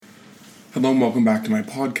Hello and welcome back to my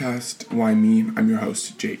podcast, Why Me? I'm your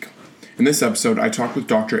host, Jake. In this episode, I talk with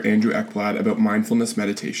Dr. Andrew Ekblad about mindfulness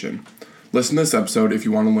meditation. Listen to this episode if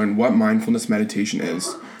you want to learn what mindfulness meditation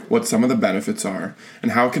is, what some of the benefits are,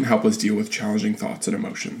 and how it can help us deal with challenging thoughts and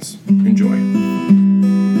emotions. Enjoy.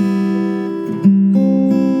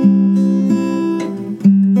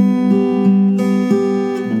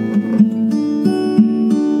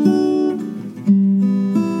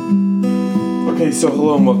 So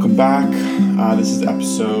hello and welcome back. This is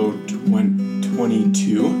episode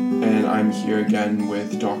 22, and I'm here again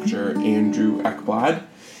with Dr. Andrew Ekblad,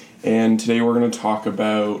 and today we're going to talk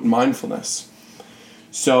about mindfulness.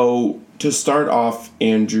 So to start off,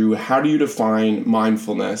 Andrew, how do you define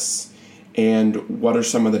mindfulness, and what are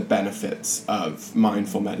some of the benefits of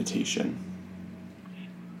mindful meditation?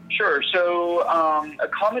 Sure. So a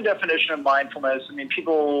common definition of mindfulness,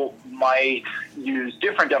 people might use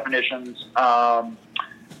different definitions,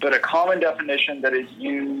 but a common definition that is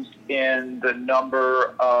used in the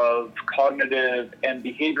number of cognitive and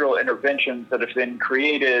behavioral interventions that have been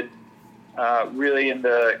created really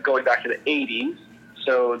going back to the 80s,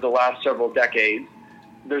 so the last several decades.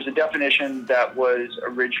 There's a definition that was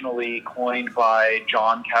originally coined by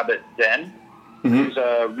Jon Kabat-Zinn, who's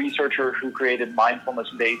a researcher who created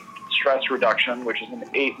mindfulness-based stress reduction, which is an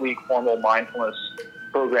 8-week formal mindfulness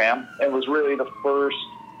program, and was really the first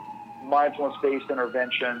mindfulness-based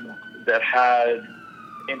intervention that had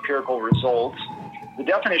empirical results. The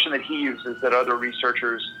definition that he uses, that other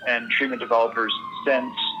researchers and treatment developers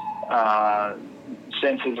since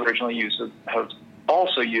his original use have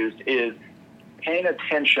also used, is paying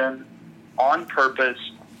attention on purpose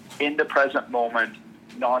in the present moment,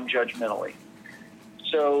 non-judgmentally.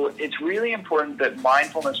 So it's really important that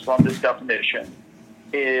mindfulness, from this definition,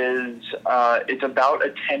 is it's about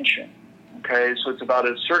attention. Okay, so it's about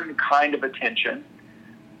a certain kind of attention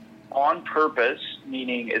on purpose,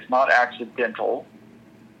 meaning it's not accidental,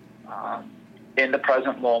 in the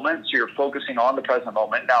present moment. So you're focusing on the present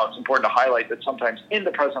moment. Now, it's important to highlight that sometimes in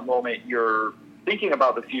the present moment you're thinking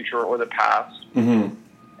about the future or the past, and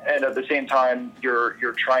at the same time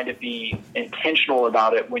you're trying to be intentional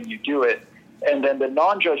about it when you do it. And then the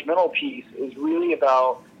non-judgmental piece is really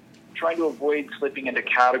about trying to avoid slipping into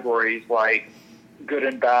categories like good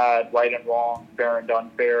and bad, right and wrong, fair and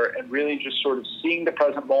unfair, and really just sort of seeing the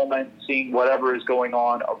present moment, seeing whatever is going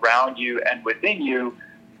on around you and within you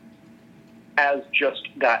as just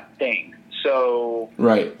that thing. So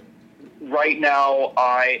right now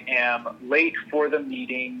I am late for the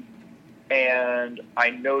meeting and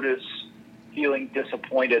I notice feeling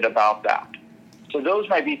disappointed about that. So those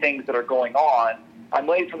might be things that are going on. I'm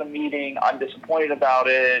late for the meeting, I'm disappointed about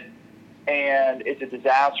it, and it's a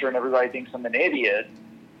disaster and everybody thinks I'm an idiot,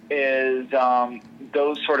 is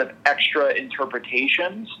those sort of extra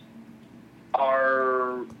interpretations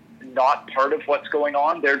are not part of what's going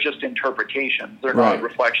on. They're just interpretations. They're not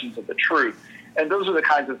reflections of the truth. And those are the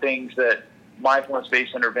kinds of things that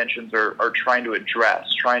mindfulness-based interventions are trying to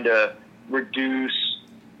address, trying to reduce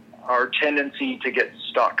our tendency to get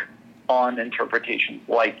stuck on interpretations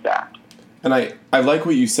like that. And I like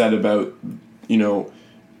what you said about,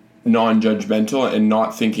 non-judgmental and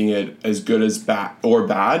not thinking it as good as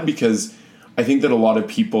bad, because I think that a lot of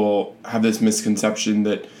people have this misconception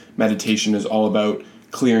that meditation is all about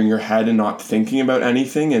clearing your head and not thinking about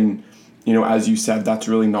anything. And, as you said, that's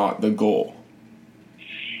really not the goal.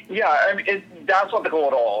 Yeah, that's not the goal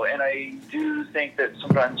at all. And I do think that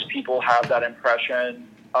sometimes people have that impression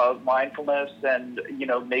of mindfulness, and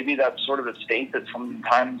maybe that's sort of a state that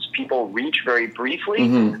sometimes people reach very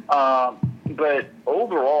briefly. But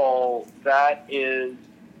overall, that is,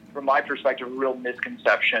 from my perspective, a real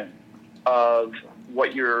misconception of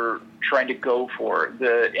what you're trying to go for.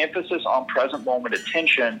 The emphasis on present moment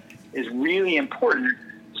attention is really important.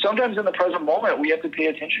 Sometimes in the present moment, we have to pay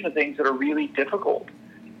attention to things that are really difficult.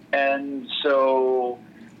 And so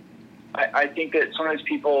I think that sometimes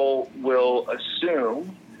people will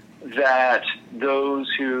assume that those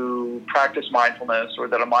who practice mindfulness, or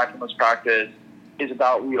that a mindfulness practice, is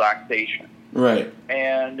about relaxation. Right.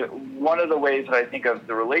 And one of the ways that I think of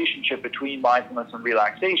the relationship between mindfulness and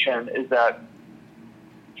relaxation is that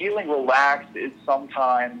feeling relaxed is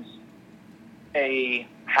sometimes a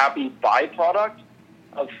happy byproduct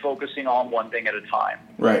of focusing on one thing at a time.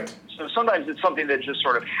 Right. So sometimes it's something that just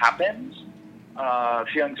sort of happens.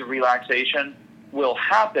 Feelings of relaxation will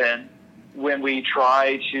happen when we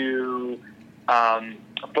try to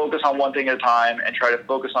focus on one thing at a time and try to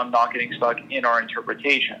focus on not getting stuck in our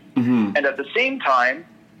interpretation. And at the same time,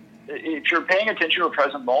 if you're paying attention to a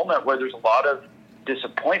present moment where there's a lot of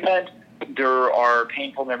disappointment, there are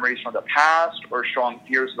painful memories from the past or strong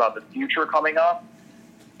fears about the future coming up,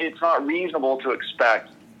 it's not reasonable to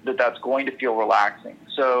expect that that's going to feel relaxing.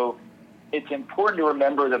 So it's important to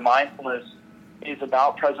remember that mindfulness is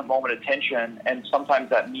about present moment attention, and sometimes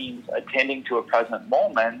that means attending to a present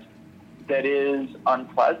moment that is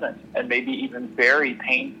unpleasant and maybe even very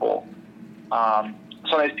painful.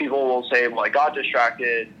 Sometimes people will say, well, I got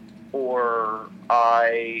distracted, or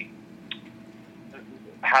I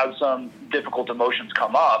have some difficult emotions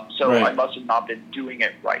come up, so Right. I must have not been doing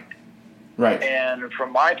it right. Right. And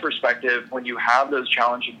from my perspective, when you have those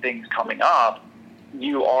challenging things coming up,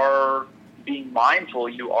 you are being mindful,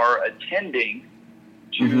 you are attending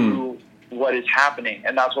to what is happening.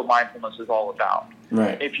 And that's what mindfulness is all about.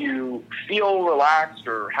 Right. If you feel relaxed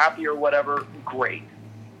or happy or whatever, great.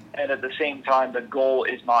 And at the same time, the goal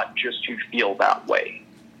is not just to feel that way.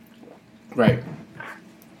 Right.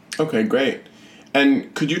 Okay, great.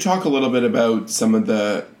 And could you talk a little bit about some of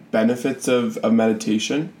the benefits of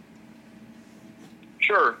meditation?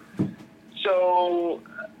 Sure. So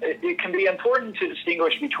it can be important to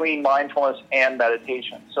distinguish between mindfulness and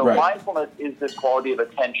meditation. So Right. mindfulness is this quality of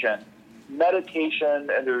attention. Meditation,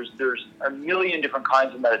 and there's a million different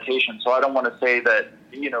kinds of meditation. So I don't want to say that,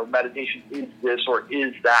 meditation is this or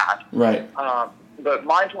is that. Right. But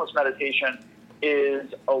mindfulness meditation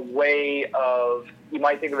is a way of, you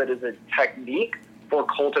might think of it as a technique for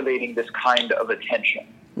cultivating this kind of attention.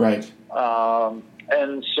 Right.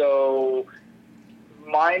 And so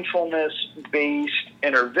mindfulness-based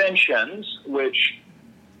interventions, which,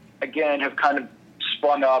 again, have kind of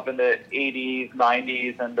spun up in the 80s,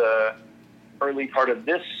 90s, and the early part of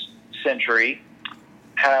this century,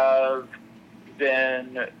 have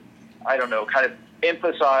been, kind of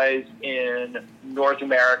emphasized in North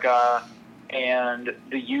America and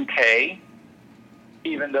the UK,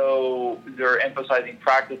 even though they're emphasizing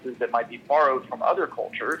practices that might be borrowed from other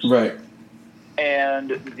cultures. Right.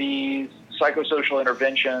 And these psychosocial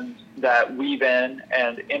interventions that weave in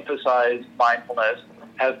and emphasize mindfulness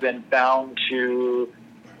have been found to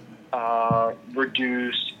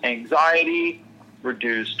reduce anxiety,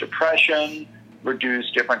 reduce depression, reduce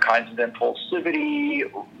different kinds of impulsivity,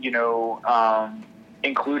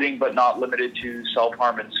 including but not limited to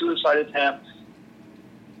self-harm and suicide attempts.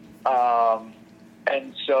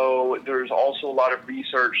 And so there's also a lot of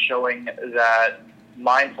research showing that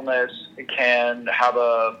mindfulness can have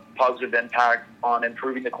a positive impact on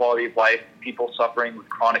improving the quality of life of people suffering with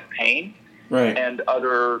chronic pain Right. and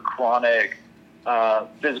other chronic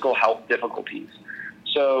physical health difficulties.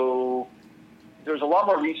 So there's a lot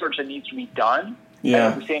more research that needs to be done. Yeah.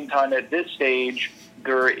 And at the same time, at this stage,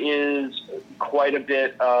 there is quite a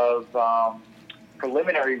bit of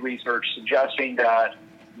preliminary research suggesting that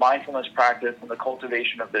mindfulness practice and the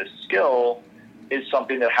cultivation of this skill is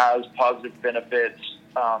something that has positive benefits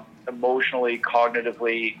emotionally,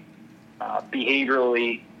 cognitively,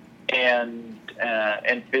 behaviorally, and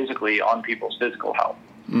physically on people's physical health.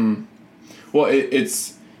 Well,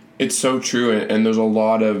 it's so true, and there's a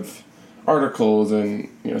lot of articles and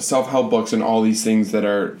self-help books and all these things that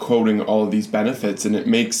are quoting all of these benefits, and it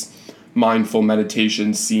makes mindful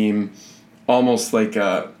meditation seem almost like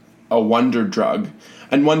a wonder drug.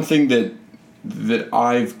 And one thing that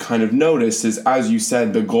I've kind of noticed is, as you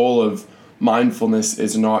said, the goal of mindfulness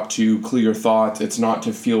is not to clear your thoughts, it's not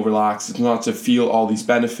to feel relaxed, it's not to feel all these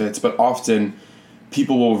benefits, but often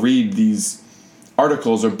people will read these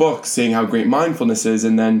articles or books saying how great mindfulness is,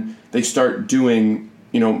 and then they start doing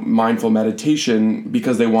mindful meditation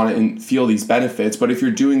because they want to feel these benefits. But if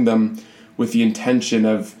you're doing them with the intention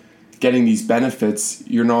of getting these benefits,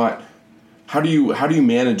 you're not. How do you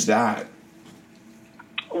manage that?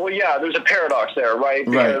 Well, yeah, there's a paradox there, right?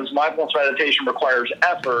 Because mindfulness meditation requires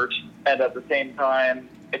effort, and at the same time,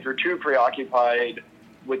 if you're too preoccupied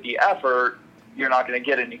with the effort, you're not going to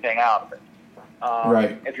get anything out of it.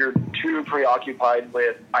 If you're too preoccupied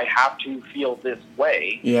with, I have to feel this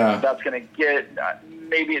way, that's going to get,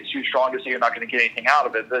 maybe it's too strong to say you're not going to get anything out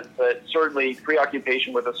of it, but certainly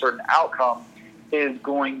preoccupation with a certain outcome is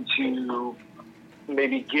going to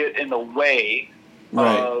maybe get in the way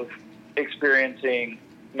of experiencing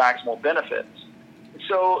maximal benefits.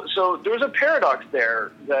 So there's a paradox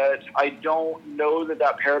there that I don't know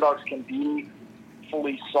that paradox can be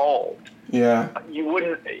fully solved. Yeah. You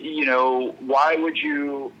wouldn't, why would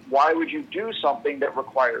you do something that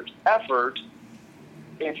requires effort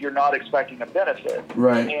if you're not expecting a benefit?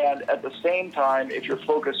 Right. And at the same time, if you're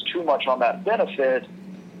focused too much on that benefit,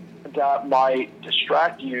 that might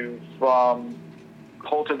distract you from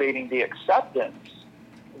cultivating the acceptance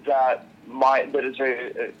that is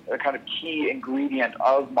a kind of key ingredient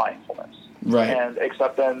of mindfulness. Right. and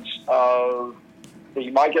acceptance of that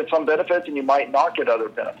you might get some benefits and you might not get other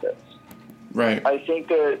benefits. Right. I think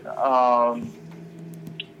that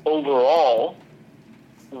overall,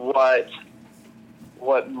 what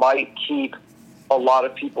might keep a lot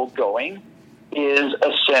of people going is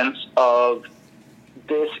a sense of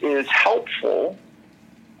this is helpful,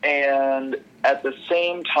 and at the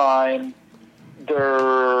same time,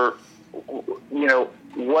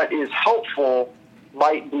 what is helpful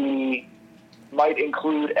might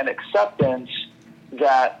include an acceptance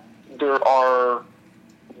that there are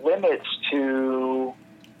limits to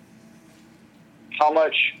how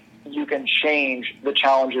much you can change the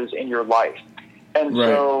challenges in your life. And right.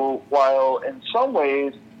 So while in some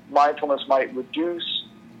ways mindfulness might reduce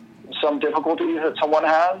some difficulties that someone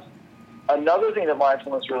has, another thing that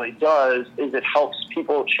mindfulness really does is it helps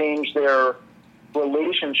people change their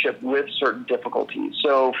relationship with certain difficulties.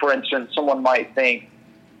 So, for instance, someone might think,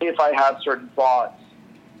 if I have certain thoughts,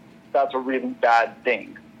 that's a really bad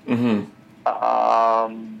thing. Mm-hmm.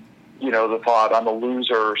 The thought, I'm a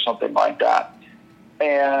loser or something like that.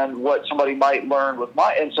 And what somebody might learn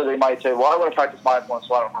and so they might say, well, I want to practice mindfulness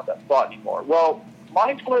so I don't have that thought anymore. Well,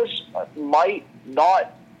 mindfulness might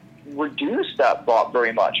not reduce that thought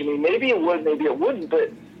very much. I mean, maybe it would, maybe it wouldn't,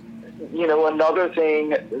 but another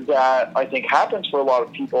thing that I think happens for a lot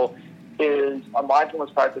of people is a mindfulness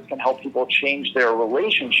practice can help people change their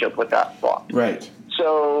relationship with that thought. Right.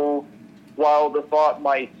 So while the thought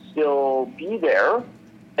might still be there,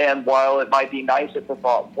 and while it might be nice if the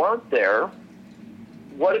thought weren't there,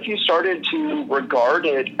 what if you started to regard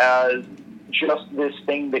it as just this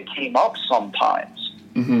thing that came up sometimes,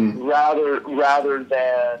 mm-hmm. rather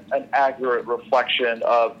than an accurate reflection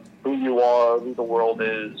of who you are, who the world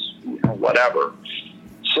is, whatever.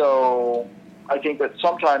 So I think that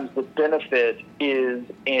sometimes the benefit is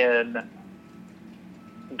in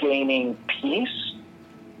gaining peace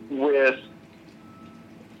with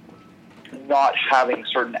not having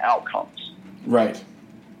certain outcomes. Right.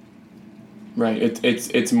 Right.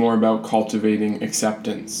 It's more about cultivating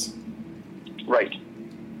acceptance. Right.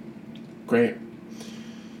 Great.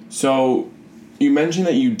 So you mentioned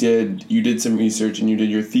that you did some research and you did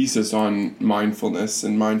your thesis on mindfulness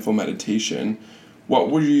and mindful meditation. What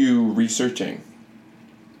were you researching?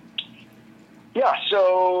 Yeah,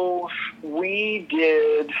 so we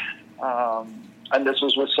did, and this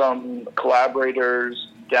was with some collaborators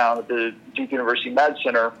down at the Duke University Med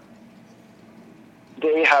Center.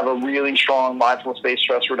 They have a really strong mindfulness-based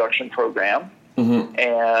stress reduction program, mm-hmm.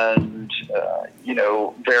 and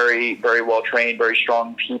very, very well trained, very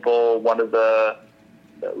strong people. One of the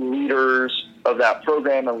leaders of that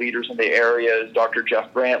program and leaders in the area is Dr.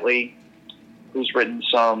 Jeff Brantley, who's written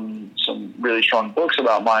some really strong books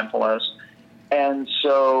about mindfulness. And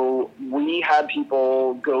so we had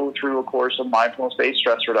people go through a course of mindfulness-based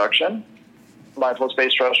stress reduction.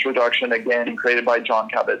 Mindfulness-based stress reduction, again, created by Jon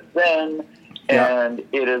Kabat-Zinn. Yeah. And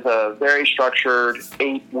it is a very structured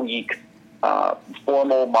 8-week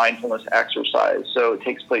formal mindfulness exercise. So it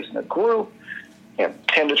takes place in a group.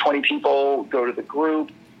 10 to 20 people go to the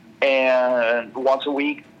group, and once a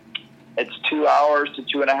week, it's 2 hours to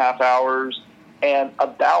 2.5 hours. And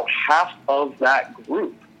about half of that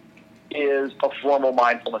group is a formal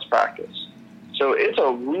mindfulness practice. So it's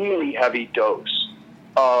a really heavy dose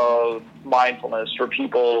of mindfulness for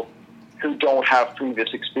people who don't have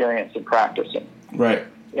previous experience in practicing. Right.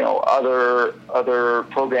 Other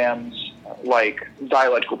programs like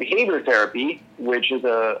dialectical behavior therapy, which is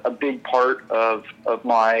a big part of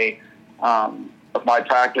my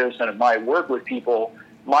practice and of my work with people.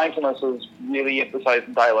 Mindfulness is really emphasized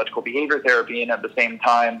in dialectical behavior therapy, and at the same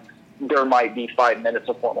time, there might be 5 minutes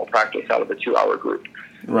of formal practice out of a 2-hour group.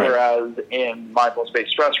 Right. Whereas in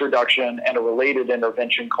mindfulness-based stress reduction and a related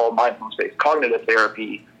intervention called mindfulness-based cognitive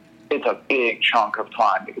therapy, it's a big chunk of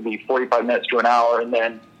time. It could be 45 minutes to an hour, and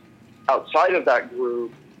then outside of that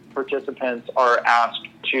group, participants are asked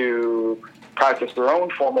to practice their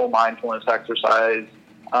own formal mindfulness exercises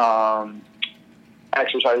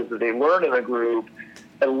that they learn in a group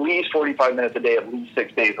at least 45 minutes a day, at least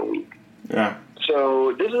 6 days a week. Yeah.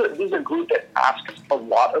 So this is a group that asks a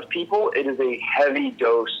lot of people. It is a heavy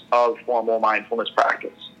dose of formal mindfulness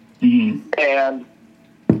practice. Mm-hmm. And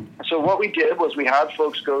so what we did was we had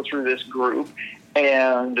folks go through this group,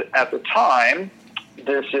 and at the time,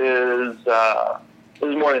 this is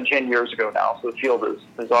more than 10 years ago now, so the field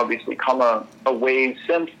has obviously come a ways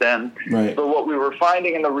since then. Right. But what we were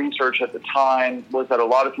finding in the research at the time was that a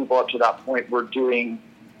lot of people up to that point were doing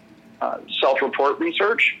self-report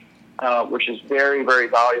research, which is very, very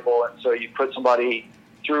valuable. And so you put somebody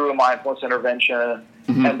through a mindfulness intervention,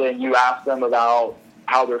 mm-hmm. and then you ask them about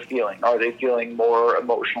how they're feeling. Are they feeling more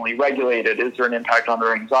emotionally regulated? Is there an impact on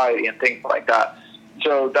their anxiety and things like that?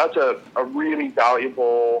 So that's a really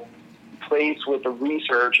valuable place with the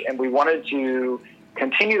research, and we wanted to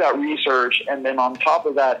continue that research, and then on top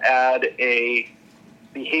of that add a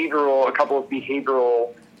couple of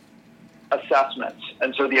behavioral assessments.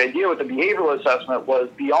 And so the idea with the behavioral assessment was,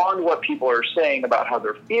 beyond what people are saying about how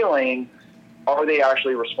they're feeling, are they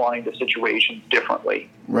actually responding to situations differently?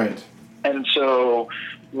 Right. And so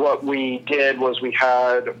what we did was, we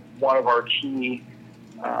had one of our key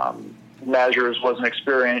measures was an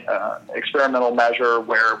experimental measure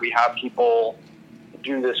where we have people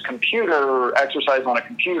do this computer exercise on a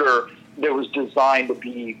computer that was designed to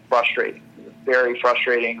be frustrating, very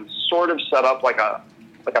frustrating, sort of set up like a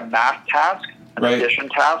math task, an addition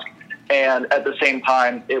task, and at the same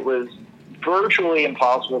time it was virtually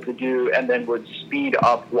impossible to do, and then would speed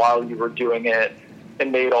up while you were doing it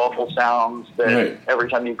and made awful sounds that every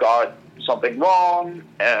time you got something wrong,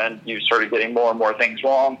 and you started getting more and more things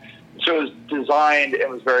wrong. So it was designed and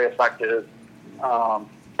was very effective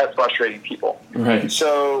at frustrating people. Right.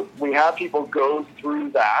 So we have people go through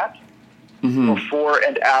that before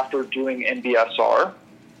and after doing NBSR.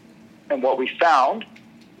 And what we found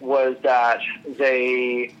was that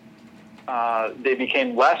they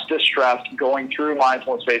became less distressed going through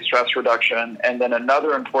mindfulness-based stress reduction. And then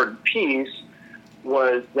another important piece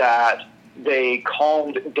was that they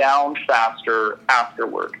calmed down faster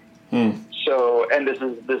afterward. So, and this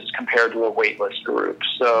is compared to a waitlist group.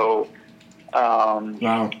 So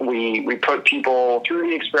we put people through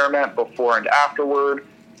the experiment before and afterward.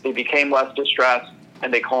 They became less distressed,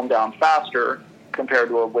 and they calmed down faster compared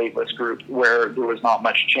to a waitlist group where there was not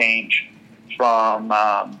much change from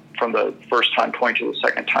the first time point to the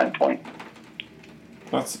second time point.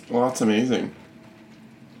 That's amazing.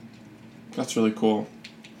 That's really cool.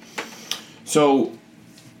 So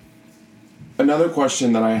another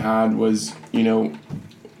question that I had was,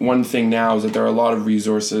 one thing now is that there are a lot of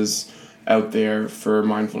resources out there for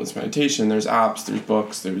mindfulness meditation. There's apps, there's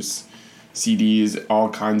books, there's CDs, all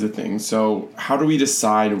kinds of things. So how do we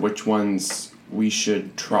decide which ones we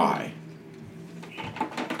should try?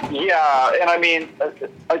 Yeah, and I mean,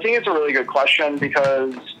 I think it's a really good question,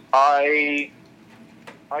 because I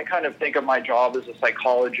kind of think of my job as a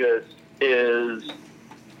psychologist is,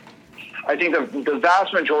 I think the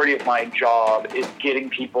vast majority of my job is getting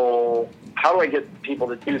people, how do I get people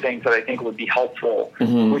to do things that I think would be helpful,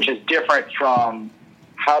 which is different from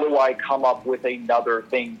how do I come up with another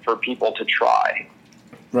thing for people to try.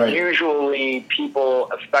 Right. Usually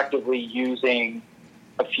people effectively using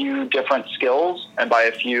a few different skills, and by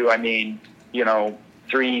a few I mean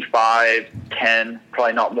 3, 5, 10,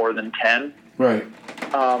 probably not more than 10. Right.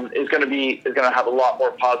 Is going to have a lot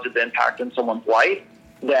more positive impact in someone's life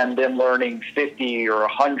than them learning 50 or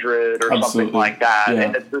 100 or something like that. Yeah.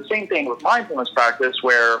 And it's the same thing with mindfulness practice,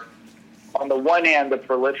 where on the one hand, the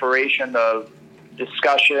proliferation of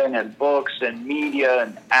discussion and books and media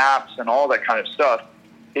and apps and all that kind of stuff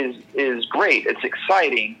is great. It's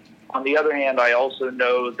exciting. On the other hand, I also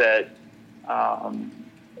know that,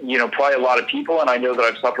 probably a lot of people, and I know that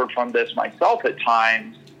I've suffered from this myself at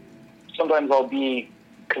times, sometimes I'll be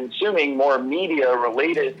consuming more media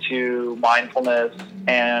related to mindfulness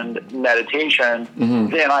and meditation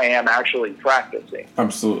than I am actually practicing.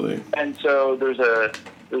 Absolutely. And so there's a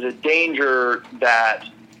danger that,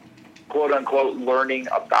 quote unquote, learning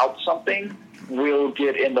about something will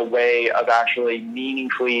get in the way of actually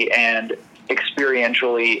meaningfully and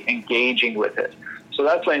experientially engaging with it. So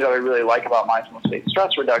that's something that I really like about mindfulness-based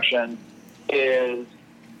stress reduction is,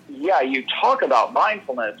 yeah, you talk about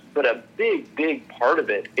mindfulness, but a big, big part of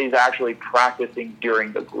it is actually practicing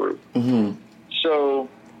during the group. So,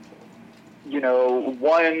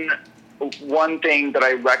 one thing that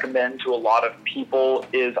I recommend to a lot of people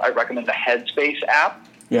is I recommend the Headspace app.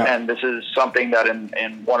 Yeah. And this is something that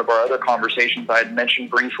in one of our other conversations I had mentioned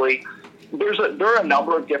briefly. There are a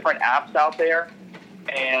number of different apps out there,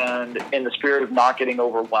 and in the spirit of not getting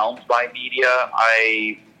overwhelmed by media,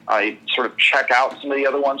 I sort of check out some of the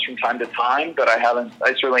other ones from time to time, but I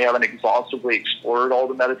certainly haven't exhaustively explored all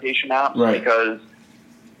the meditation apps, because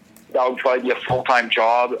that would probably be a full-time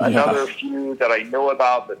job. Yeah. Another few that I know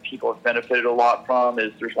about that people have benefited a lot from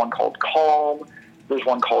is there's one called Calm, there's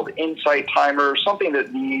one called Insight Timer. Something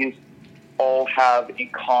that these all have in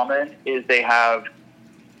common is they have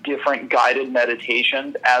different guided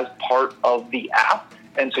meditations as part of the app.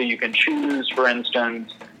 And so you can choose, for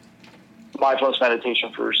instance, mindfulness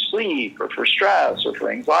meditation for sleep or for stress or for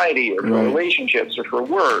anxiety or for relationships or for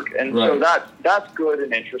work. And so that's good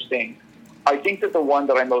and interesting. I think that the one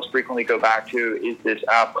that I most frequently go back to is this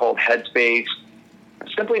app called Headspace.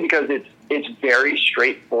 simply because it's very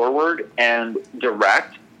straightforward and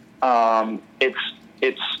direct.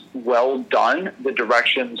 It's well done. The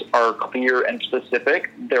directions are clear and specific.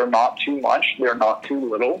 They're not too much. They're not too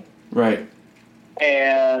little. Right.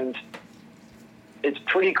 And it's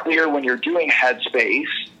pretty clear when you're doing Headspace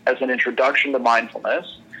as an introduction to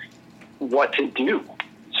mindfulness what to do.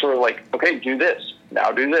 Sort of like, okay, do this,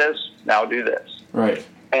 now do this, now do this. Right.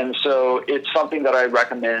 And so it's something that I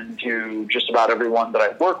recommend to just about everyone that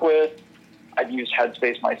I work with. I've used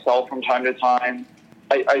Headspace myself from time to time.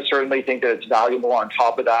 I certainly think that it's valuable on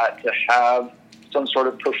top of that to have some sort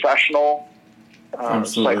of professional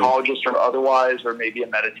psychologist or otherwise, or maybe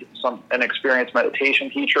an experienced meditation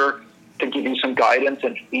teacher to give you some guidance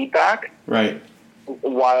and feedback. Right.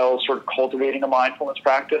 While sort of cultivating a mindfulness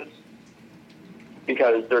practice.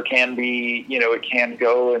 Because there can be, it can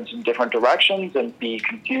go in some different directions and be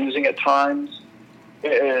confusing at times.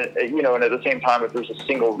 And at the same time, if there's a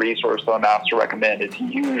single resource that I'm asked to recommend, it's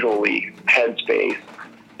usually Headspace.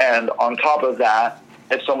 And on top of that,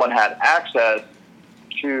 if someone had access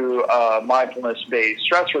to a mindfulness-based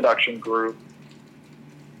stress reduction group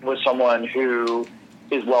with someone who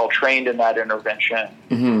is well trained in that intervention,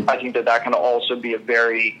 mm-hmm. I think that can also be a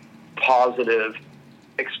very positive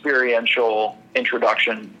experiential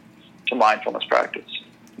introduction to mindfulness practice.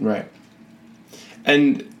 Right.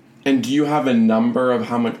 And do you have a number of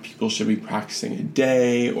how much people should be practicing a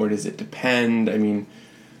day, or does it depend? I mean,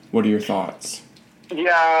 what are your thoughts?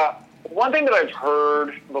 Yeah, one thing that I've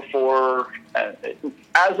heard before, as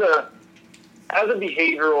a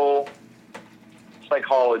behavioral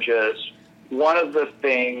psychologist, one of the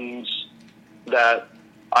things that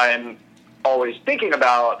I'm always thinking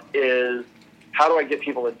about is, how do I get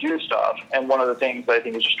people to do stuff? And one of the things that I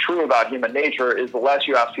think is just true about human nature is the less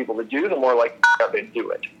you ask people to do, the more likely they do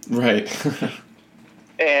it. Right.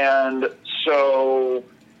 And so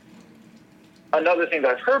another thing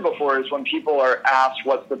that I've heard before is when people are asked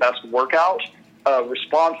what's the best workout, a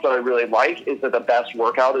response that I really like is that the best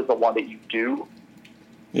workout is the one that you do.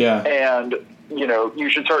 Yeah. And, you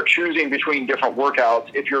should start choosing between different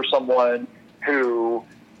workouts if you're someone who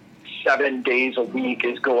 7 days a week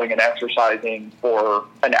is going and exercising for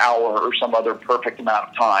an hour or some other perfect amount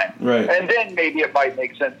of time. Right. And then maybe it might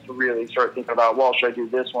make sense to really start thinking about, well, should I do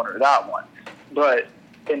this one or that one? But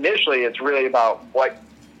initially it's really about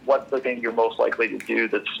what's the thing you're most likely to do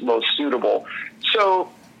that's most suitable. So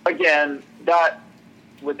again,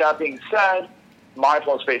 with that being said,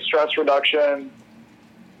 mindfulness-based stress reduction,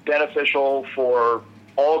 beneficial for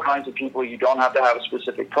all kinds of people. You don't have to have a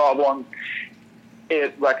specific problem.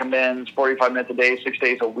 It recommends 45 minutes a day, 6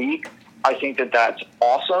 days a week. I think that that's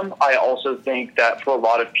awesome. I also think that for a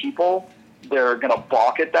lot of people, they're going to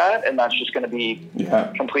balk at that, and that's just going to be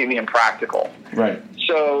completely impractical. Right.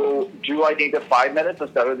 So do I think that 5 minutes is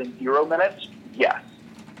better than 0 minutes? Yes.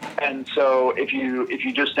 And so if you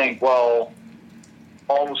just think, well,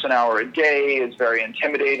 almost an hour a day is very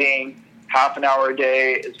intimidating, half an hour a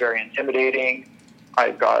day is very intimidating,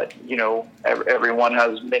 I've got, everyone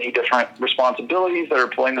has many different responsibilities that are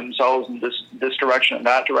pulling themselves in this direction and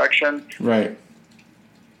that direction. Right.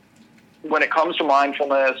 When it comes to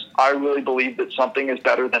mindfulness, I really believe that something is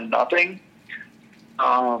better than nothing.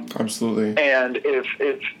 Absolutely. And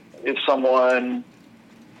if someone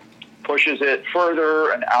pushes it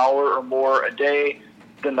further, an hour or more a day,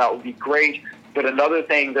 then that would be great. But another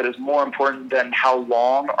thing that is more important than how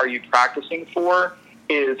long are you practicing for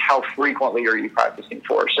is how frequently are you practicing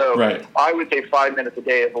for. So right. I would say 5 minutes a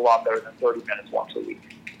day is a lot better than 30 minutes once a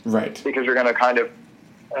week. Right. Because you're going to kind of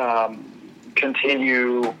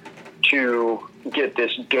continue to get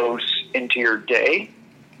this dose into your day.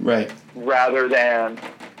 Right. Rather than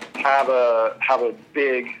have a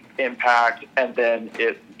big impact and then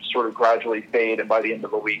it sort of gradually fade, and by the end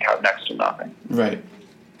of the week have next to nothing. Right.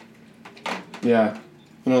 Yeah.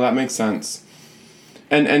 No, that makes sense.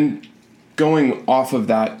 And going off of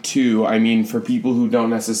that too, I mean, for people who don't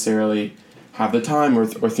necessarily have the time or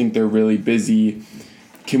think they're really busy,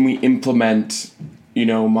 can we implement,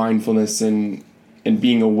 mindfulness and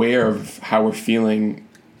being aware of how we're feeling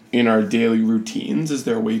in our daily routines? Is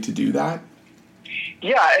there a way to do that?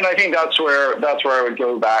 Yeah, and I think that's where I would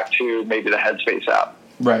go back to maybe the Headspace app.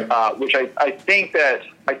 Right. Which I think that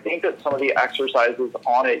some of the exercises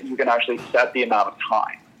on it, you can actually set the amount of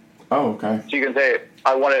time. Oh, okay. So you can say,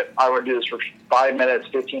 I want to do this for 5 minutes,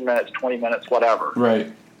 15 minutes, 20 minutes, whatever.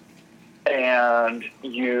 Right. And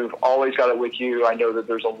you've always got it with you. I know that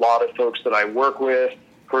there's a lot of folks that I work with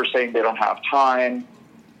who are saying they don't have time.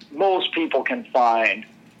 Most people can find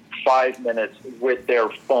 5 minutes with their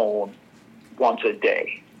phone once a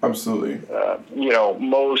day. Absolutely.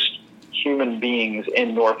 human beings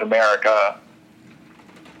in North America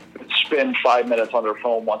spend 5 minutes on their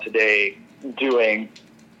phone once a day doing,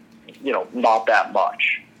 not that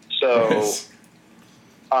much. So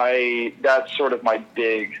that's sort of my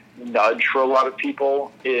big nudge for a lot of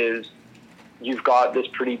people is you've got this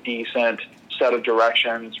pretty decent set of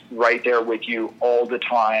directions right there with you all the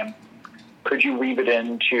time. Could you weave it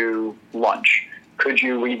into lunch? Could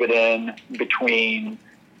you weave it in between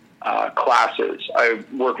classes? I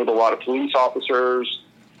work with a lot of police officers.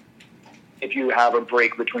 If you have a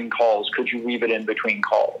break between calls, could you weave it in between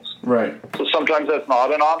calls? Right. So sometimes that's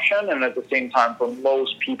not an option, and at the same time, for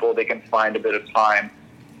most people, they can find a bit of time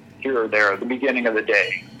here or there, the beginning of the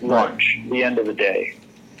day, lunch, the end of the day.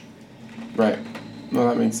 Right. No,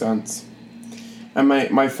 that makes sense. And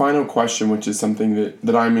my final question, which is something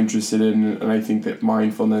that I'm interested in, and I think that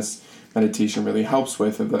mindfulness meditation really helps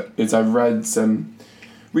with, is I've read some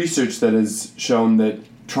research that has shown that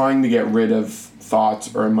trying to get rid of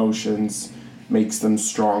thoughts or emotions makes them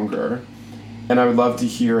stronger. And I would love to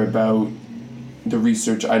hear about the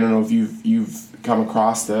research. I don't know if you've come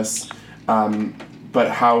across this, but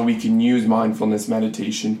how we can use mindfulness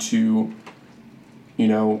meditation to,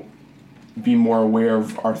 be more aware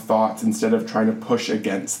of our thoughts instead of trying to push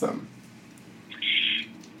against them.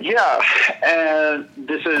 Yeah, and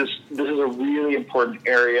this is a really important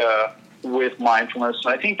area with mindfulness.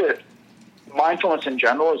 And I think that mindfulness in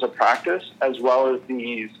general is a practice, as well as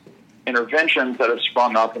these interventions that have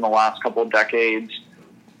sprung up in the last couple of decades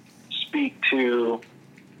speak to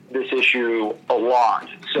this issue a lot.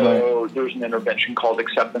 So There's an intervention called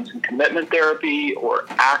acceptance and commitment therapy, or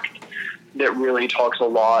ACT, that really talks a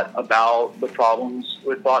lot about the problems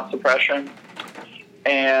with thought suppression.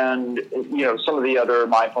 And, some of the other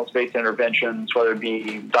mindfulness-based interventions, whether it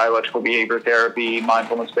be dialectical behavior therapy,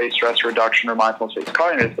 mindfulness-based stress reduction, or mindfulness-based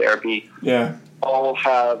cognitive therapy, all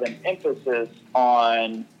have an emphasis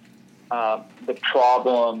on the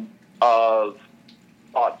problem of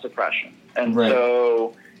thought suppression. And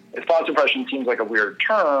so if thought suppression seems like a weird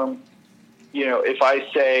term, if I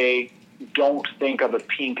say, don't think of a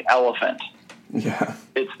pink elephant,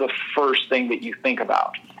 it's the first thing that you think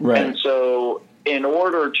about. Right. And so in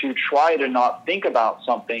order to try to not think about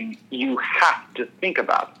something, you have to think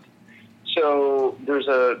about it. So there's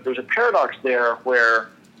a paradox there where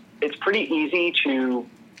it's pretty easy to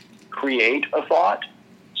create a thought.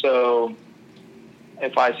 So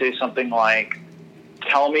if I say something like,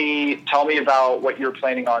 tell me about what you're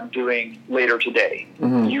planning on doing later today,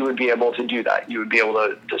 you would be able to do that. You would be able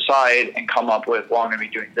to decide and come up with, well, I'm going to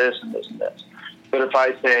be doing this and this and this. But if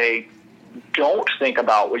I say, don't think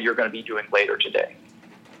about what you're going to be doing later today,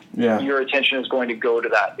 your attention is going to go to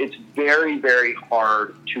that. It's very, very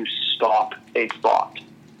hard to stop a thought.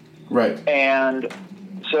 Right. And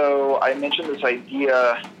so I mentioned this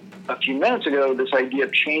idea a few minutes ago, this idea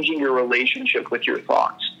of changing your relationship with your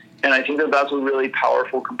thoughts. And I think that that's a really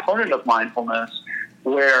powerful component of mindfulness,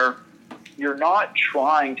 where you're not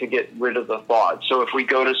trying to get rid of the thought. So if we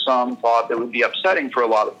go to some thought that would be upsetting for a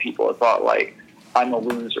lot of people, a thought like, I'm a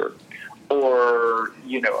loser. Or,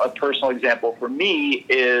 a personal example for me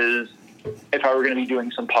is if I were going to be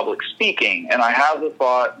doing some public speaking, and I have the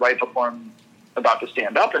thought right before I'm about to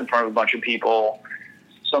stand up in front of a bunch of people,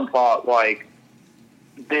 some thought like,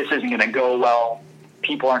 this isn't going to go well.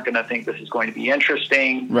 People aren't going to think this is going to be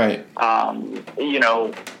interesting. Right.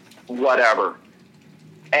 Whatever.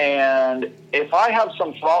 And if I have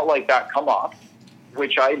some thought like that come up,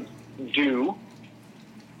 which I do,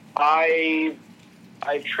 I've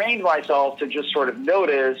trained myself to just sort of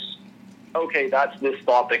notice, okay, that's this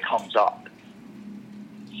thought that comes up,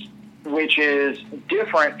 which is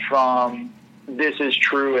different from this is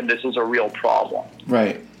true and this is a real problem.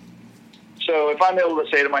 Right. So if I'm able to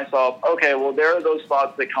say to myself, okay, well, there are those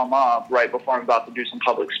thoughts that come up right before I'm about to do some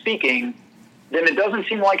public speaking, then it doesn't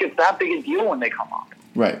seem like it's that big a deal when they come up.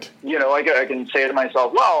 Right. I can say to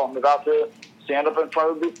myself, well, I'm about to stand up in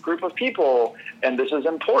front of a group of people, and this is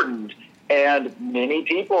important. And many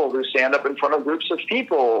people who stand up in front of groups of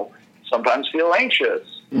people sometimes feel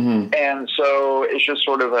anxious. Mm-hmm. And so it's just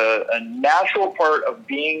sort of a natural part of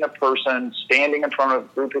being a person standing in front of a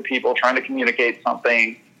group of people trying to communicate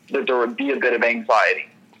something, that there would be a bit of anxiety.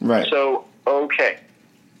 Right. So, okay,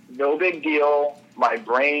 no big deal. My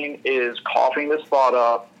brain is coughing this thought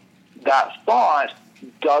up. That thought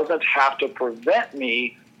doesn't have to prevent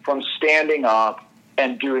me from standing up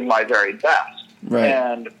and doing my very best. Right.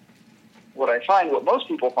 And what most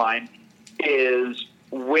people find is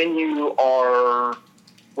when you're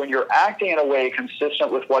acting in a way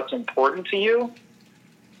consistent with what's important to you,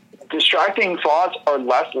 distracting thoughts are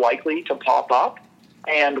less likely to pop up.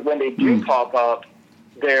 And when they do pop up,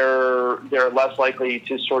 they're less likely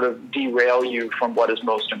to sort of derail you from what is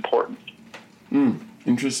most important.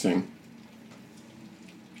 Interesting.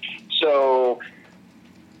 So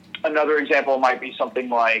another example might be something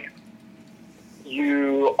like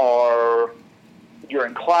you're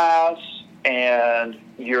in class and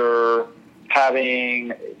you're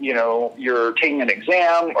taking an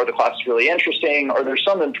exam, or the class is really interesting, or there's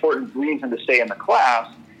some important reason to stay in the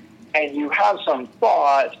class, and you have some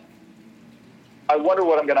thought, I wonder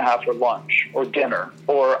what I'm going to have for lunch or dinner,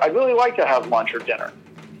 or I'd really like to have lunch or dinner.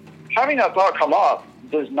 Having that thought come up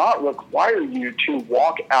does not require you to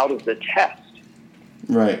walk out of the test.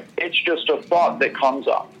 Right. It's just a thought that comes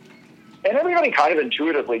up. And everybody kind of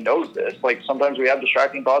intuitively knows this. Like, sometimes we have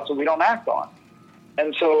distracting thoughts that we don't act on.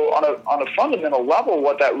 And so on a fundamental level,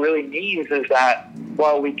 what that really means is that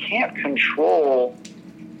while we can't control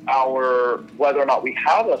whether or not we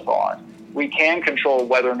have a thought, we can control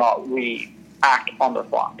whether or not we act on the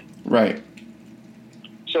thought. Right.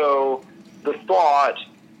 So the thought,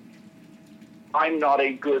 I'm not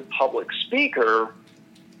a good public speaker,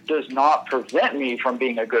 does not prevent me from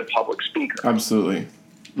being a good public speaker. Absolutely.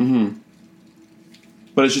 Mm-hmm.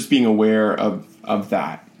 But it's just being aware of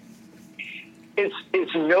that.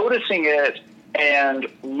 It's noticing it and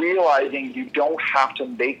realizing you don't have to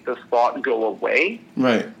make the thought go away.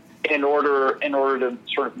 Right. In order to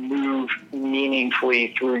sort of move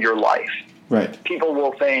meaningfully through your life. Right. People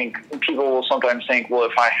will sometimes think, well,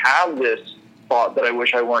 if I have this thought that I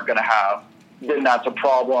wish I weren't going to have, then that's a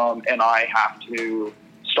problem and I have to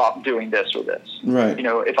stop doing this or this. Right.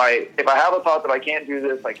 If I have a thought that I can't do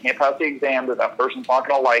this, I can't pass the exam, that person's not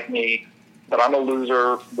going to like me, that I'm a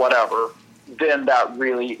loser, whatever, then that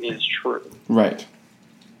really is true. Right.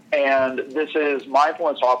 And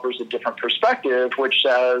mindfulness offers a different perspective, which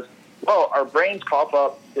says, well, our brains cough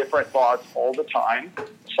up different thoughts all the time.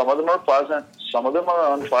 Some of them are pleasant, some of them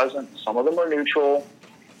are unpleasant, some of them are neutral.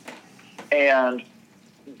 And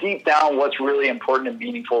deep down, what's really important and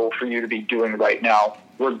meaningful for you to be doing right now,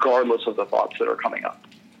 regardless of the thoughts that are coming up.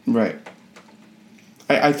 Right.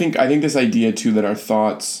 I think this idea too that our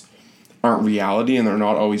thoughts aren't reality and they're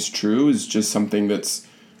not always true is just something that's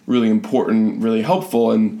really important, really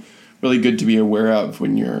helpful, and really good to be aware of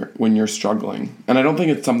when you're struggling. And I don't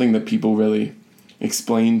think it's something that people really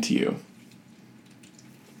explain to you.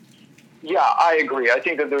 Yeah, I agree. I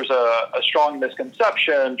think that there's a strong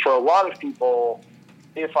misconception for a lot of people.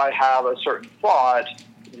 If I have a certain thought,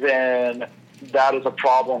 then that is a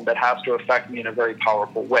problem that has to affect me in a very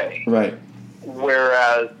powerful way. Right.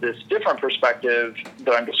 Whereas this different perspective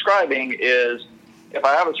that I'm describing is, if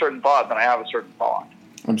I have a certain thought, then I have a certain thought.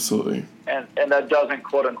 Absolutely. And that doesn't,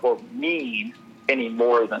 quote unquote, mean any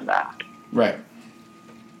more than that. Right.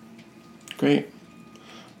 Great.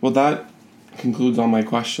 Well, that concludes all my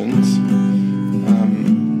questions.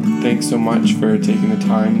 Thanks so much for taking the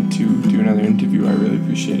time to do another interview. I really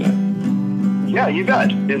appreciate it. Yeah, you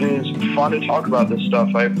bet. It is fun to talk about this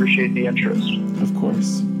stuff. I appreciate the interest. Of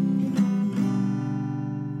course.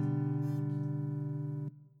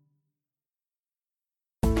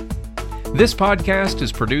 This podcast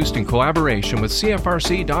is produced in collaboration with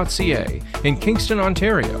CFRC.ca in Kingston,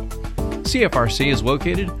 Ontario. CFRC is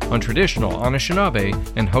located on traditional Anishinaabe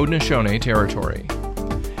and Haudenosaunee territory.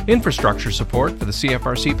 Infrastructure support for the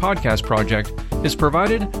CFRC podcast project is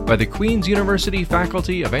provided by the Queen's University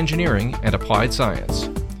Faculty of Engineering and Applied Science.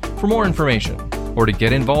 For more information or to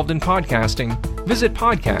get involved in podcasting, visit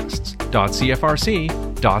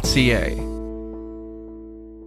podcasts.cfrc.ca.